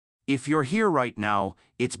If you're here right now,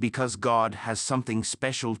 it's because God has something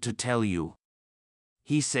special to tell you.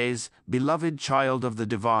 He says, "Beloved child of the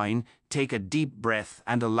divine, take a deep breath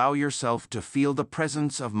and allow yourself to feel the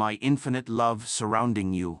presence of my infinite love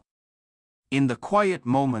surrounding you." In the quiet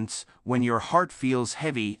moments, when your heart feels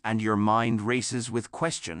heavy and your mind races with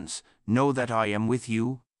questions, know that I am with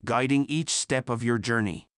you, guiding each step of your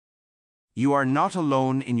journey. You are not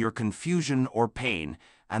alone in your confusion or pain,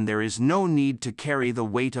 and there is no need to carry the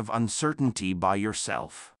weight of uncertainty by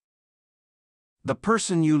yourself. The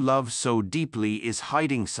person you love so deeply is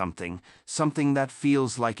hiding something that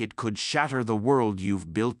feels like it could shatter the world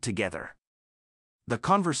you've built together. The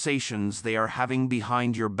conversations they are having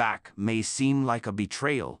behind your back may seem like a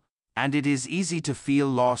betrayal, and it is easy to feel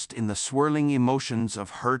lost in the swirling emotions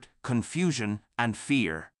of hurt, confusion, and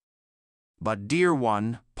fear. But dear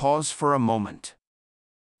one, pause for a moment.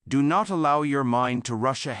 Do not allow your mind to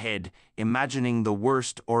rush ahead, imagining the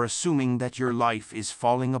worst or assuming that your life is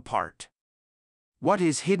falling apart. What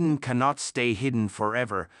is hidden cannot stay hidden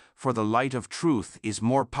forever, for the light of truth is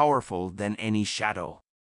more powerful than any shadow.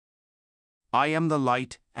 I am the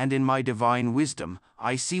light, and in my divine wisdom,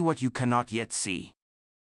 I see what you cannot yet see.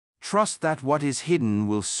 Trust that what is hidden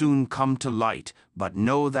will soon come to light, but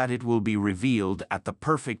know that it will be revealed at the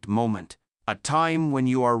perfect moment, a time when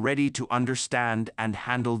you are ready to understand and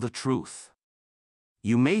handle the truth.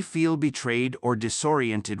 You may feel betrayed or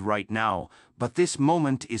disoriented right now, but this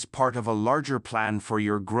moment is part of a larger plan for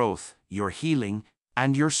your growth, your healing,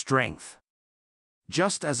 and your strength.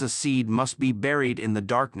 Just as a seed must be buried in the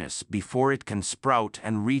darkness before it can sprout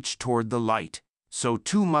and reach toward the light, so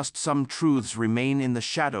too must some truths remain in the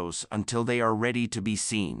shadows until they are ready to be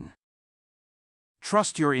seen.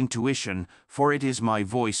 Trust your intuition, for it is my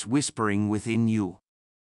voice whispering within you.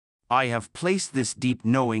 I have placed this deep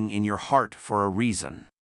knowing in your heart for a reason.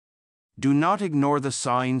 Do not ignore the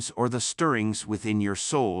signs or the stirrings within your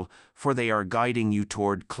soul, for they are guiding you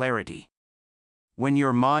toward clarity. When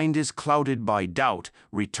your mind is clouded by doubt,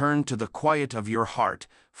 return to the quiet of your heart,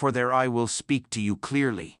 for there I will speak to you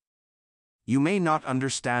clearly. You may not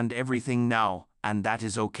understand everything now, and that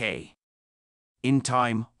is okay. In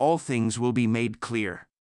time, all things will be made clear.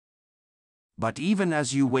 But even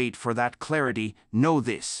as you wait for that clarity, know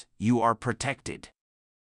this: you are protected.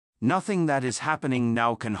 Nothing that is happening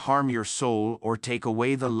now can harm your soul or take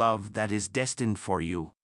away the love that is destined for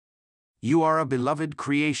you. You are a beloved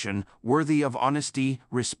creation, worthy of honesty,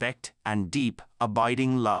 respect, and deep,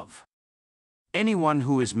 abiding love. Anyone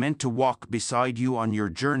who is meant to walk beside you on your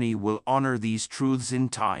journey will honor these truths in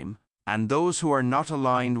time, and those who are not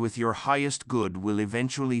aligned with your highest good will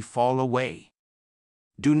eventually fall away.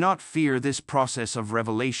 Do not fear this process of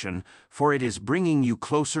revelation, for it is bringing you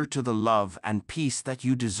closer to the love and peace that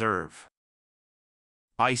you deserve.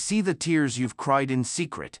 I see the tears you've cried in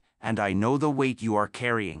secret, and I know the weight you are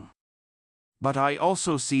carrying. But I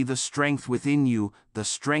also see the strength within you, the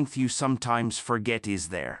strength you sometimes forget is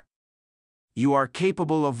there. You are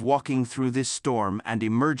capable of walking through this storm and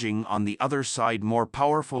emerging on the other side more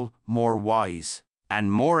powerful, more wise,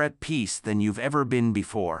 and more at peace than you've ever been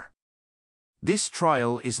before. This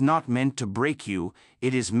trial is not meant to break you,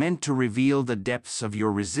 it is meant to reveal the depths of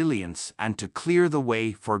your resilience and to clear the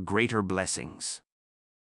way for greater blessings.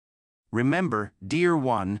 Remember, dear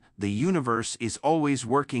one, the universe is always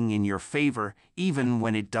working in your favor, even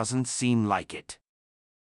when it doesn't seem like it.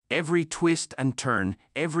 Every twist and turn,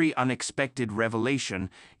 every unexpected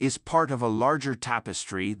revelation, is part of a larger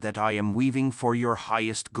tapestry that I am weaving for your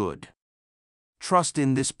highest good. Trust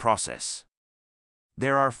in this process.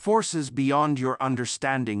 There are forces beyond your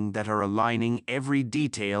understanding that are aligning every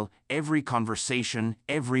detail, every conversation,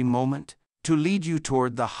 every moment, to lead you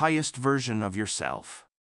toward the highest version of yourself.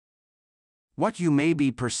 What you may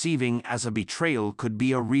be perceiving as a betrayal could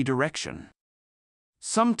be a redirection.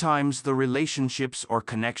 Sometimes the relationships or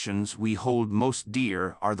connections we hold most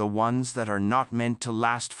dear are the ones that are not meant to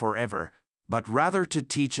last forever, but rather to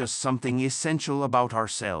teach us something essential about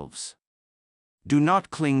ourselves. Do not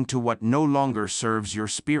cling to what no longer serves your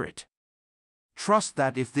spirit. Trust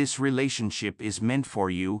that if this relationship is meant for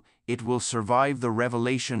you, it will survive the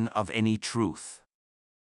revelation of any truth.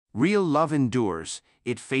 Real love endures,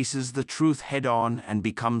 it faces the truth head-on and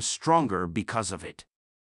becomes stronger because of it.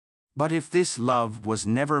 But if this love was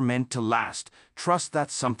never meant to last, trust that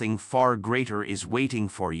something far greater is waiting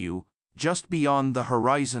for you, just beyond the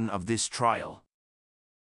horizon of this trial.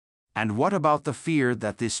 And what about the fear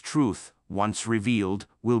that this truth, once revealed,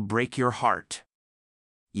 will break your heart?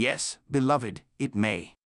 Yes, beloved, it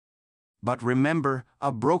may. But remember,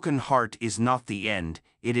 a broken heart is not the end,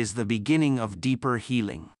 it is the beginning of deeper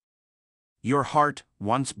healing. Your heart,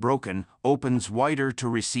 once broken, opens wider to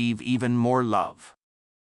receive even more love.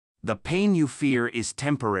 The pain you fear is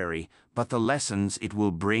temporary, but the lessons it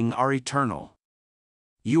will bring are eternal.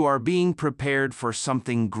 You are being prepared for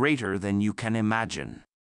something greater than you can imagine.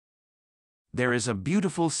 There is a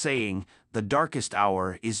beautiful saying, the darkest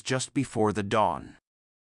hour is just before the dawn.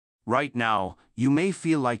 Right now, you may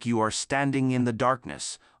feel like you are standing in the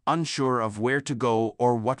darkness, unsure of where to go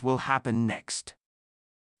or what will happen next.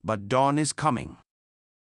 But dawn is coming.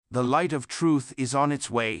 The light of truth is on its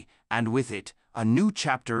way, and with it, a new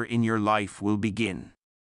chapter in your life will begin.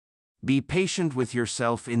 Be patient with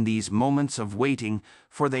yourself in these moments of waiting,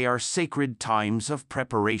 for they are sacred times of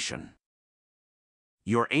preparation.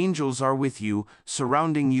 Your angels are with you,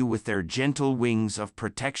 surrounding you with their gentle wings of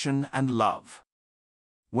protection and love.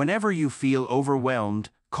 Whenever you feel overwhelmed,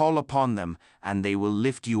 call upon them, and they will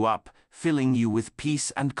lift you up, filling you with peace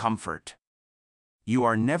and comfort. You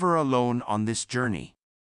are never alone on this journey.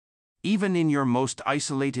 Even in your most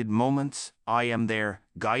isolated moments, I am there,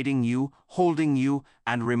 guiding you, holding you,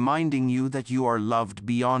 and reminding you that you are loved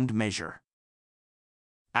beyond measure.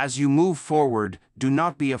 As you move forward, do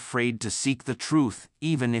not be afraid to seek the truth,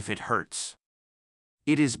 even if it hurts.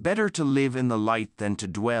 It is better to live in the light than to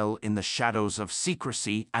dwell in the shadows of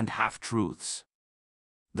secrecy and half-truths.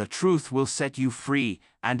 The truth will set you free,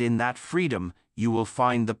 and in that freedom, you will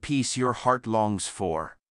find the peace your heart longs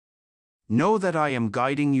for. Know that I am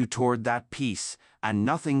guiding you toward that peace, and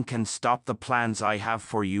nothing can stop the plans I have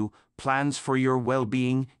for you, plans for your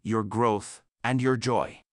well-being, your growth, and your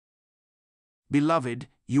joy. Beloved,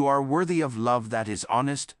 you are worthy of love that is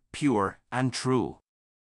honest, pure, and true.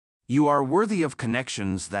 You are worthy of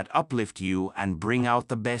connections that uplift you and bring out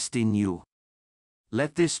the best in you.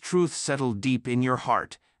 Let this truth settle deep in your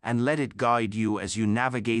heart, and let it guide you as you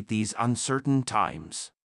navigate these uncertain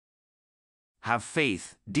times. Have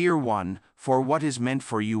faith, dear one, for what is meant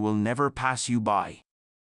for you will never pass you by.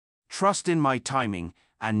 Trust in my timing,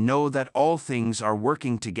 and know that all things are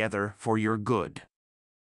working together for your good.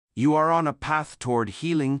 You are on a path toward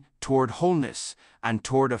healing, toward wholeness, and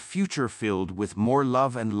toward a future filled with more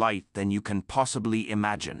love and light than you can possibly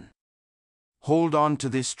imagine. Hold on to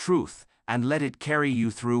this truth, and let it carry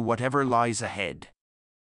you through whatever lies ahead.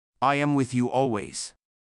 I am with you always.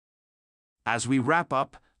 As we wrap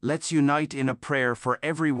up, let's unite in a prayer for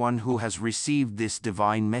everyone who has received this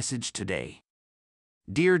divine message today.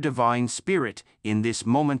 Dear Divine Spirit, in this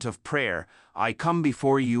moment of prayer, I come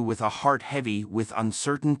before you with a heart heavy with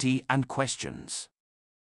uncertainty and questions.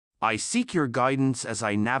 I seek your guidance as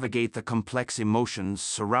I navigate the complex emotions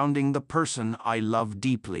surrounding the person I love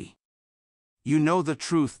deeply. You know the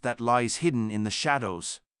truth that lies hidden in the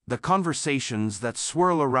shadows, the conversations that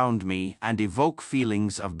swirl around me and evoke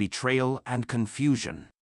feelings of betrayal and confusion.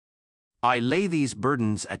 I lay these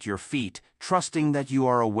burdens at your feet, trusting that you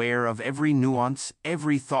are aware of every nuance,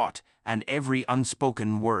 every thought, and every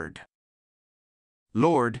unspoken word.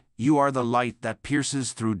 Lord, you are the light that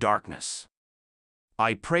pierces through darkness.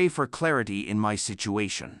 I pray for clarity in my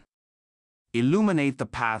situation. Illuminate the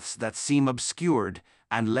paths that seem obscured,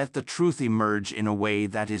 and let the truth emerge in a way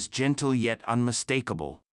that is gentle yet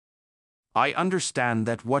unmistakable. I understand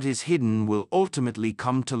that what is hidden will ultimately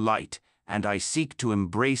come to light, and I seek to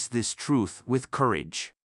embrace this truth with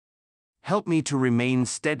courage. Help me to remain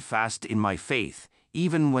steadfast in my faith,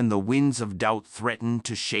 even when the winds of doubt threaten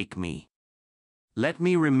to shake me. Let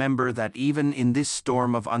me remember that even in this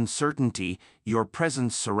storm of uncertainty, your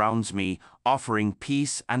presence surrounds me, offering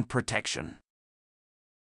peace and protection.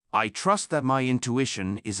 I trust that my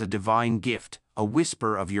intuition is a divine gift, a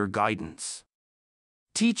whisper of your guidance.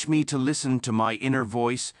 Teach me to listen to my inner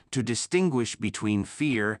voice, to distinguish between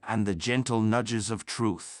fear and the gentle nudges of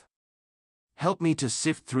truth. Help me to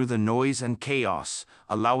sift through the noise and chaos,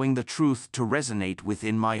 allowing the truth to resonate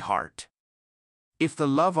within my heart. If the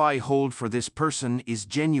love I hold for this person is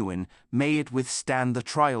genuine, may it withstand the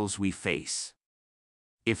trials we face.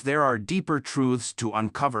 If there are deeper truths to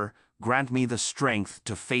uncover, grant me the strength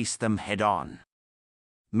to face them head-on.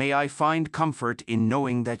 May I find comfort in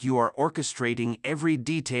knowing that you are orchestrating every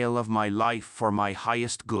detail of my life for my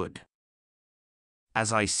highest good.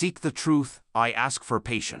 As I seek the truth, I ask for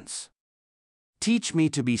patience. Teach me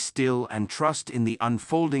to be still and trust in the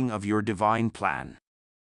unfolding of your divine plan.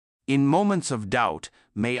 In moments of doubt,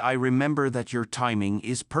 may I remember that your timing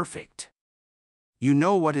is perfect. You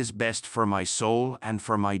know what is best for my soul and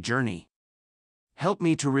for my journey. Help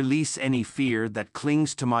me to release any fear that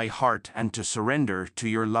clings to my heart and to surrender to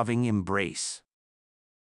your loving embrace.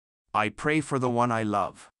 I pray for the one I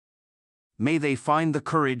love. May they find the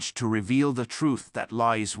courage to reveal the truth that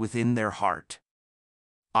lies within their heart.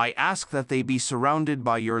 I ask that they be surrounded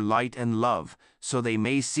by your light and love, so they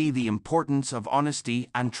may see the importance of honesty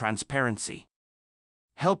and transparency.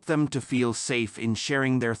 Help them to feel safe in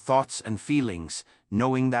sharing their thoughts and feelings,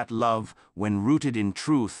 knowing that love, when rooted in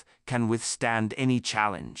truth, can withstand any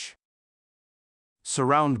challenge.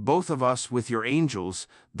 Surround both of us with your angels,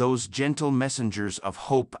 those gentle messengers of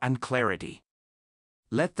hope and clarity.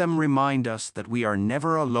 Let them remind us that we are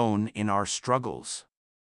never alone in our struggles.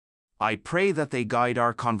 I pray that they guide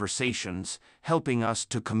our conversations, helping us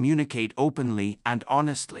to communicate openly and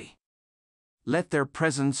honestly. Let their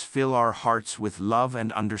presence fill our hearts with love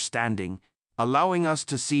and understanding, allowing us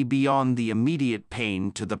to see beyond the immediate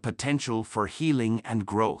pain to the potential for healing and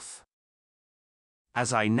growth.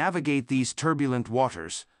 As I navigate these turbulent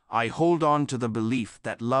waters, I hold on to the belief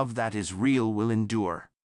that love that is real will endure.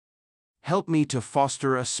 Help me to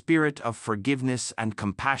foster a spirit of forgiveness and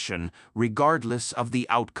compassion, regardless of the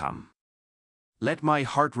outcome. Let my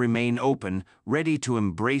heart remain open, ready to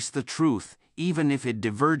embrace the truth, even if it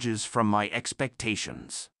diverges from my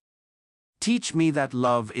expectations. Teach me that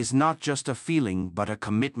love is not just a feeling but a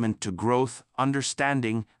commitment to growth,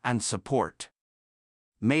 understanding, and support.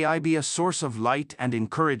 May I be a source of light and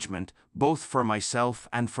encouragement, both for myself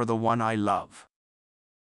and for the one I love.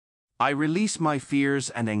 I release my fears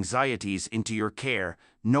and anxieties into your care,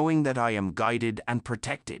 knowing that I am guided and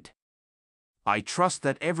protected. I trust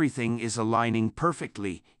that everything is aligning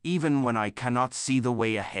perfectly, even when I cannot see the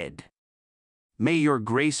way ahead. May your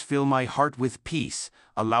grace fill my heart with peace,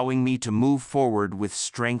 allowing me to move forward with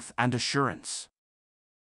strength and assurance.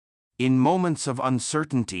 In moments of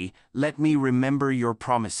uncertainty, let me remember your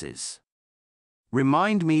promises.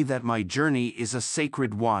 Remind me that my journey is a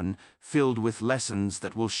sacred one, filled with lessons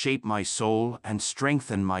that will shape my soul and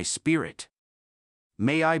strengthen my spirit.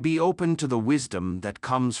 May I be open to the wisdom that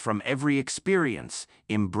comes from every experience,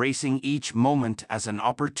 embracing each moment as an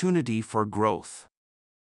opportunity for growth.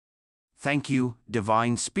 Thank you,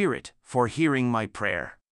 Divine Spirit, for hearing my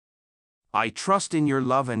prayer. I trust in your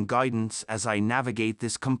love and guidance as I navigate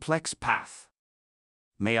this complex path.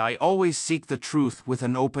 May I always seek the truth with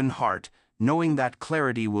an open heart, knowing that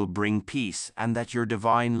clarity will bring peace and that your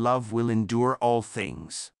divine love will endure all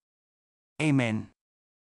things. Amen.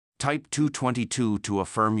 Type 222 to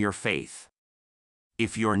affirm your faith.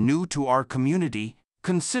 If you're new to our community,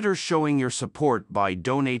 consider showing your support by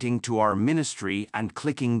donating to our ministry and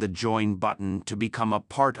clicking the Join button to become a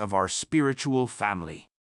part of our spiritual family.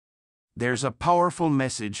 There's a powerful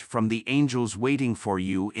message from the angels waiting for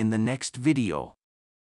you in the next video.